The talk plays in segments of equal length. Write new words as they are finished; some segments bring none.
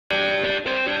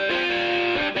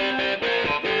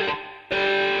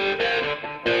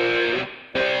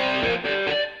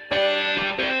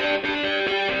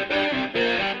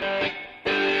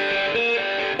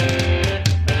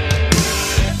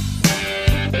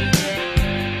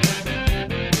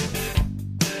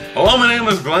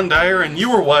is Glenn Dyer, and you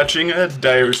are watching a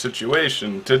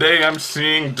Dyer-Situation. Today I'm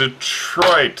seeing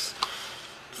Detroit.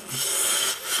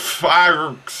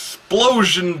 Fire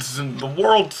explosions and the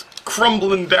world's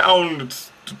crumbling down.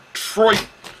 It's Detroit.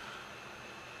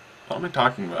 What am I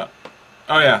talking about?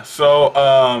 Oh yeah, so,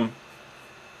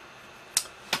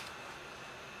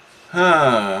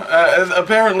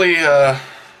 apparently, God,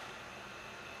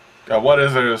 what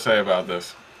is there to say about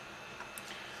this?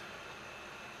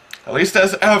 At least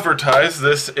as advertised,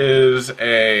 this is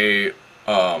a,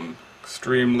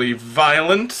 extremely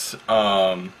violent,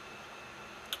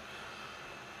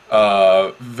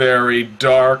 very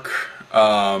dark,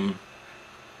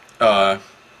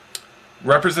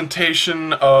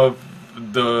 representation of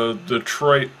the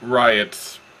Detroit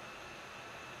riots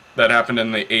that happened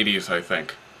in the 80s, I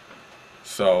think.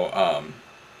 So,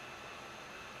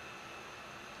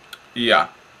 yeah.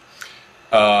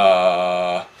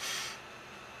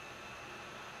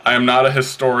 I am not a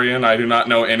historian. I do not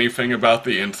know anything about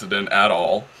the incident at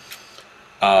all.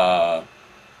 And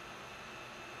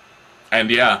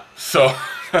yeah, so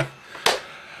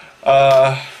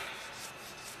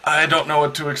I don't know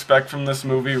what to expect from this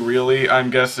movie, really.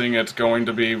 I'm guessing it's going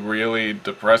to be really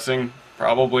depressing,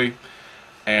 probably.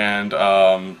 And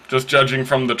just judging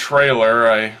from the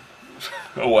trailer,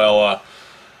 well,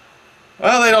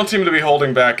 they don't seem to be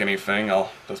holding back anything,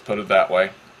 I'll just put it that way.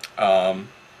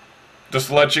 Just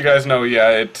to let you guys know,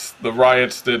 yeah, the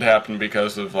riots did happen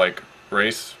because of, like,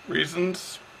 race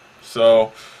reasons.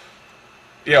 So,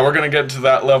 yeah, we're gonna get to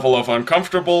that level of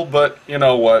uncomfortable, but you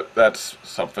know what? That's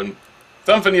something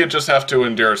you just have to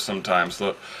endure sometimes.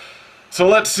 So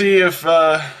let's see if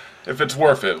it's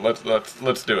worth it.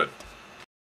 Let's do it.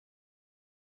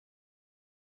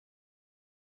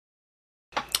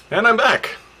 And I'm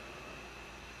back.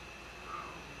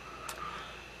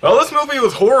 Well, this movie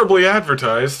was horribly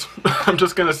advertised. I'm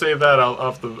just gonna say that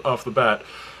off the bat.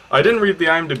 I didn't read the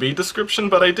IMDb description,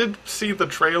 but I did see the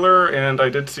trailer and I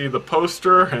did see the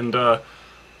poster, and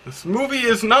this movie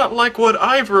is not like what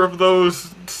either of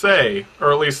those say,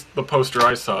 or at least the poster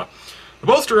I saw. The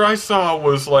poster I saw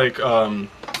was like a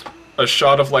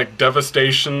shot of like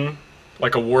devastation,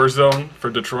 like a war zone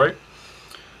for Detroit,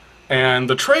 and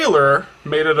the trailer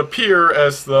made it appear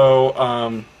as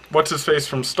though what's-his-face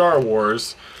from Star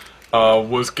Wars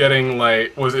was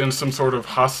in some sort of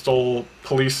hostile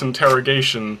police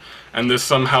interrogation, and this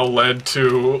somehow led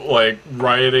to, like,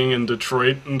 rioting in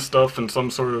Detroit and stuff, and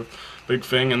some sort of big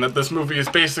thing, and that this movie is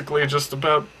basically just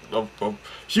about a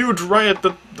huge riot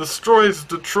that destroys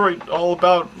Detroit, all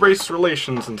about race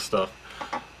relations and stuff.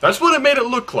 That's what it made it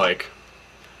look like.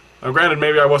 Now, granted,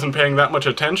 maybe I wasn't paying that much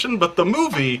attention, but the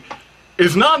movie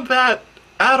is not that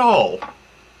at all.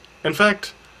 In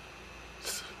fact,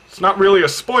 it's not really a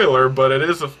spoiler, but it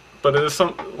is it's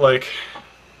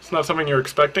not something you're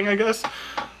expecting, I guess.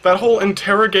 That whole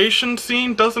interrogation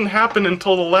scene doesn't happen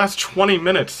until the last 20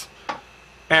 minutes,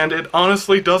 and it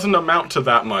honestly doesn't amount to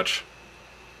that much.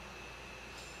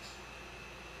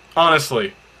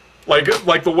 Honestly.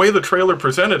 Like the way the trailer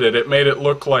presented it, it made it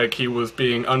look like he was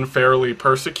being unfairly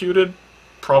persecuted,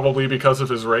 probably because of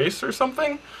his race or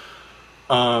something.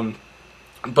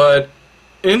 But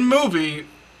in movie,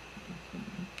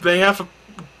 they have a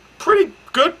pretty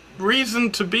good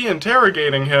reason to be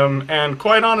interrogating him, and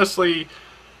quite honestly,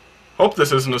 hope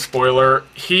this isn't a spoiler,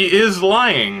 he is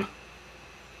lying.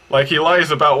 Like, he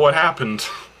lies about what happened.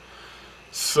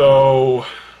 So,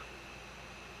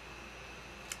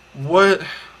 let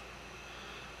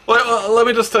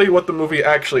me just tell you what the movie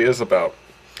actually is about.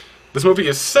 This movie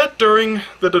is set during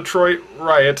the Detroit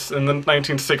riots in the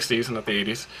 1960s, not the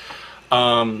 80s.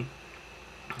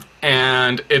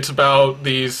 And it's about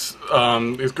these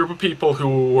group of people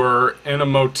who were in a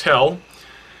motel,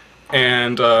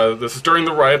 and this is during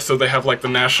the riots, so they have like the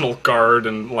National Guard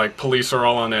and like police are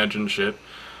all on edge and shit.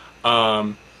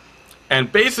 And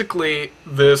basically,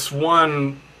 this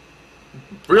one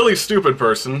really stupid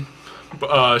person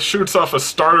shoots off a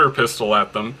starter pistol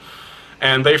at them,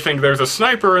 and they think there's a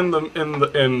sniper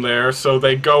in there, so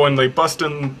they go and they bust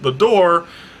in the door.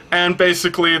 And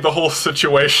basically, the whole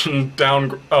situation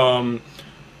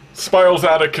spirals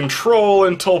out of control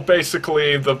until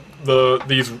basically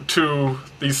these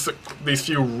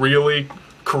few really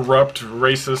corrupt,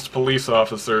 racist police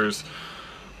officers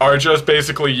are just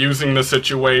basically using the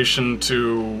situation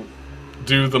to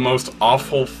do the most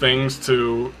awful things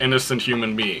to innocent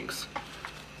human beings.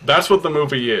 That's what the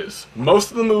movie is.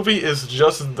 Most of the movie is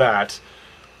just that.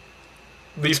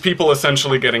 These people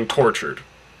essentially getting tortured.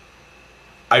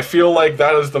 I feel like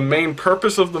that is the main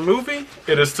purpose of the movie.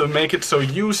 It is to make it so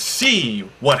you see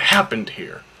what happened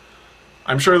here.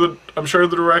 I'm sure the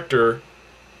director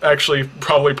actually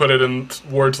probably put it in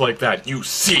words like that. You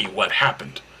see what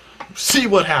happened. You see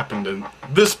what happened in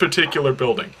this particular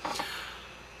building.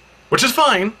 Which is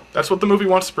fine. That's what the movie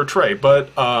wants to portray. But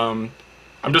I'm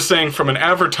just saying from an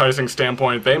advertising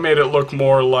standpoint, they made it look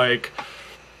more like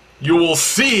you will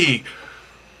see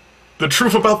the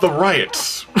truth about the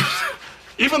riots.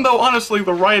 Even though, honestly,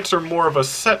 the riots are more of a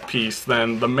set piece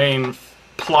than the main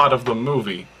plot of the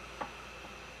movie.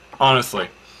 Honestly.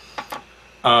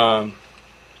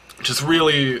 Just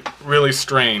really, really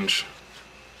strange.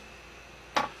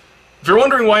 If you're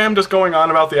wondering why I'm just going on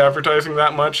about the advertising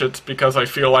that much, it's because I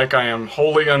feel like I am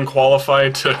wholly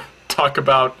unqualified to talk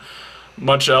about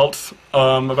much else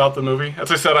about the movie.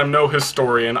 As I said, I'm no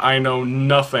historian. I know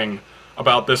nothing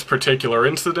about this particular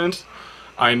incident.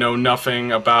 I know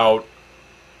nothing about...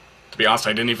 To be honest,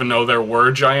 I didn't even know there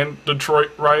were giant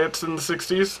Detroit riots in the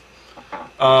 60s.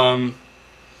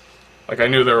 Like, I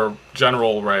knew there were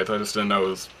general riots, I just didn't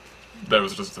know there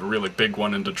was just a really big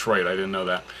one in Detroit. I didn't know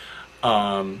that.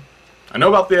 I know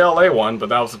about the LA one, but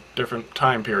that was a different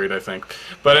time period, I think.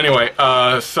 But anyway,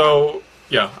 so,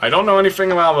 yeah, I don't know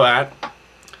anything about that.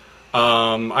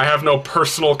 I have no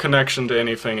personal connection to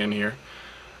anything in here.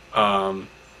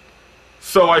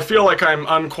 So I feel like I'm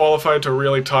unqualified to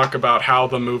really talk about how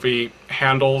the movie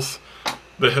handles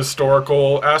the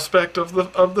historical aspect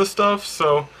of the stuff,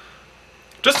 so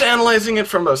just analyzing it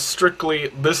from a strictly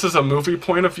this is a movie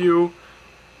point of view,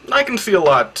 I can see a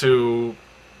lot to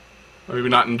maybe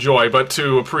not enjoy, but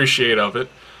to appreciate of it.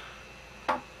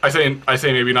 I say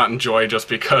maybe not enjoy just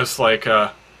because, like,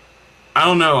 I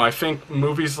don't know, I think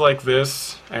movies like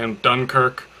this and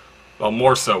Dunkirk, well,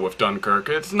 more so with Dunkirk,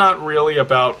 it's not really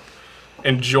about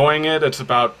enjoying it, it's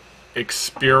about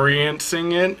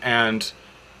experiencing it and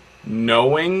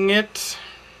knowing it.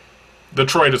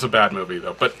 Detroit is a bad movie,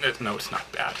 though, but no, it's not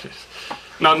bad.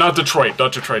 No, not Detroit,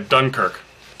 Dunkirk.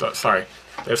 Sorry.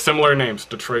 They have similar names,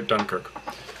 Detroit, Dunkirk.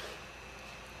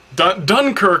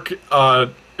 Dunkirk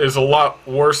is a lot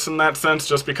worse in that sense,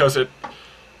 just because it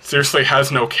seriously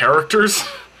has no characters,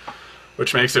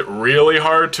 which makes it really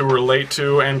hard to relate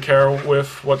to and care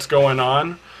with what's going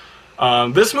on.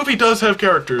 This movie does have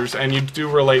characters, and you do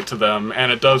relate to them,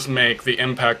 and it does make the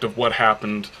impact of what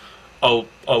happened a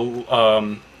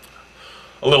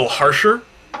little harsher,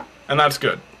 and that's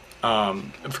good.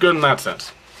 It's good in that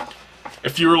sense.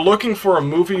 If you're looking for a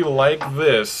movie like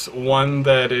this, one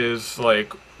that is,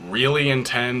 like, really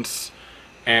intense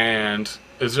and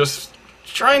is just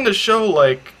trying to show,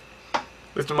 like, at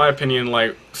least in my opinion,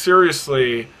 like,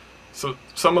 seriously,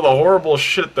 some of the horrible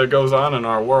shit that goes on in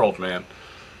our world, man.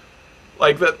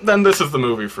 Like, then this is the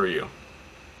movie for you.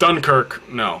 Dunkirk,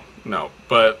 no.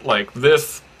 But, like,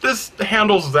 this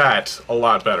handles that a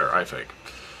lot better, I think.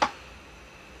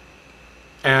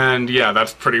 And, yeah,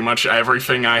 that's pretty much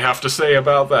everything I have to say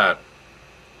about that.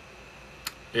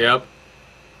 Yep.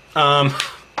 I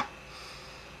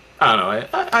don't know,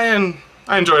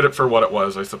 I enjoyed it for what it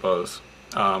was, I suppose.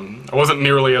 I wasn't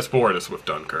nearly as bored as with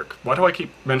Dunkirk. Why do I keep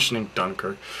mentioning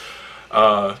Dunkirk?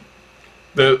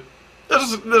 This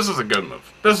is a good movie.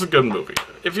 This is a good movie.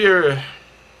 If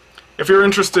you're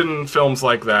interested in films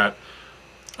like that,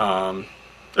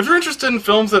 if you're interested in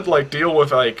films that, like, deal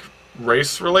with, like,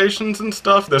 race relations and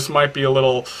stuff, this might be a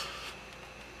little...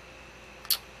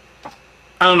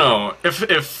 I don't know.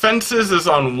 If Fences is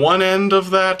on one end of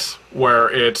that, where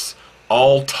it's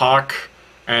all talk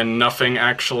and nothing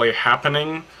actually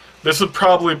happening, this would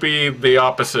probably be the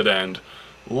opposite end.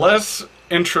 Less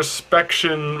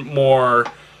introspection, more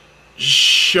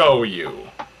show you.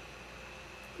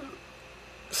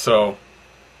 So,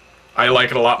 I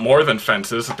like it a lot more than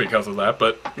Fences because of that,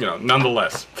 but, you know,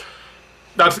 nonetheless.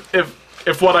 That's,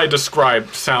 if what I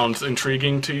described sounds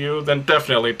intriguing to you, then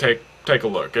definitely take a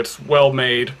look. It's well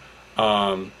made,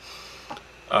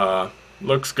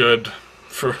 looks good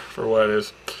for what it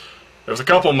is. There's a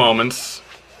couple moments,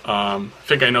 I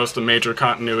think I noticed a major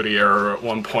continuity error at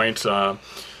one point,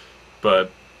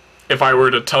 but if I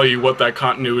were to tell you what that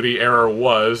continuity error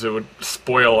was, it would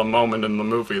spoil a moment in the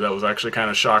movie that was actually kind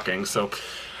of shocking, so,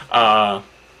 yeah,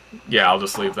 I'll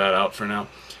just leave that out for now.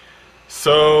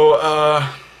 So,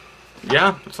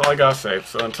 yeah, that's all I gotta say.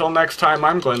 So until next time,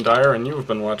 I'm Glenn Dyer, and you've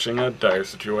been watching a Dyer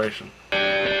Situation.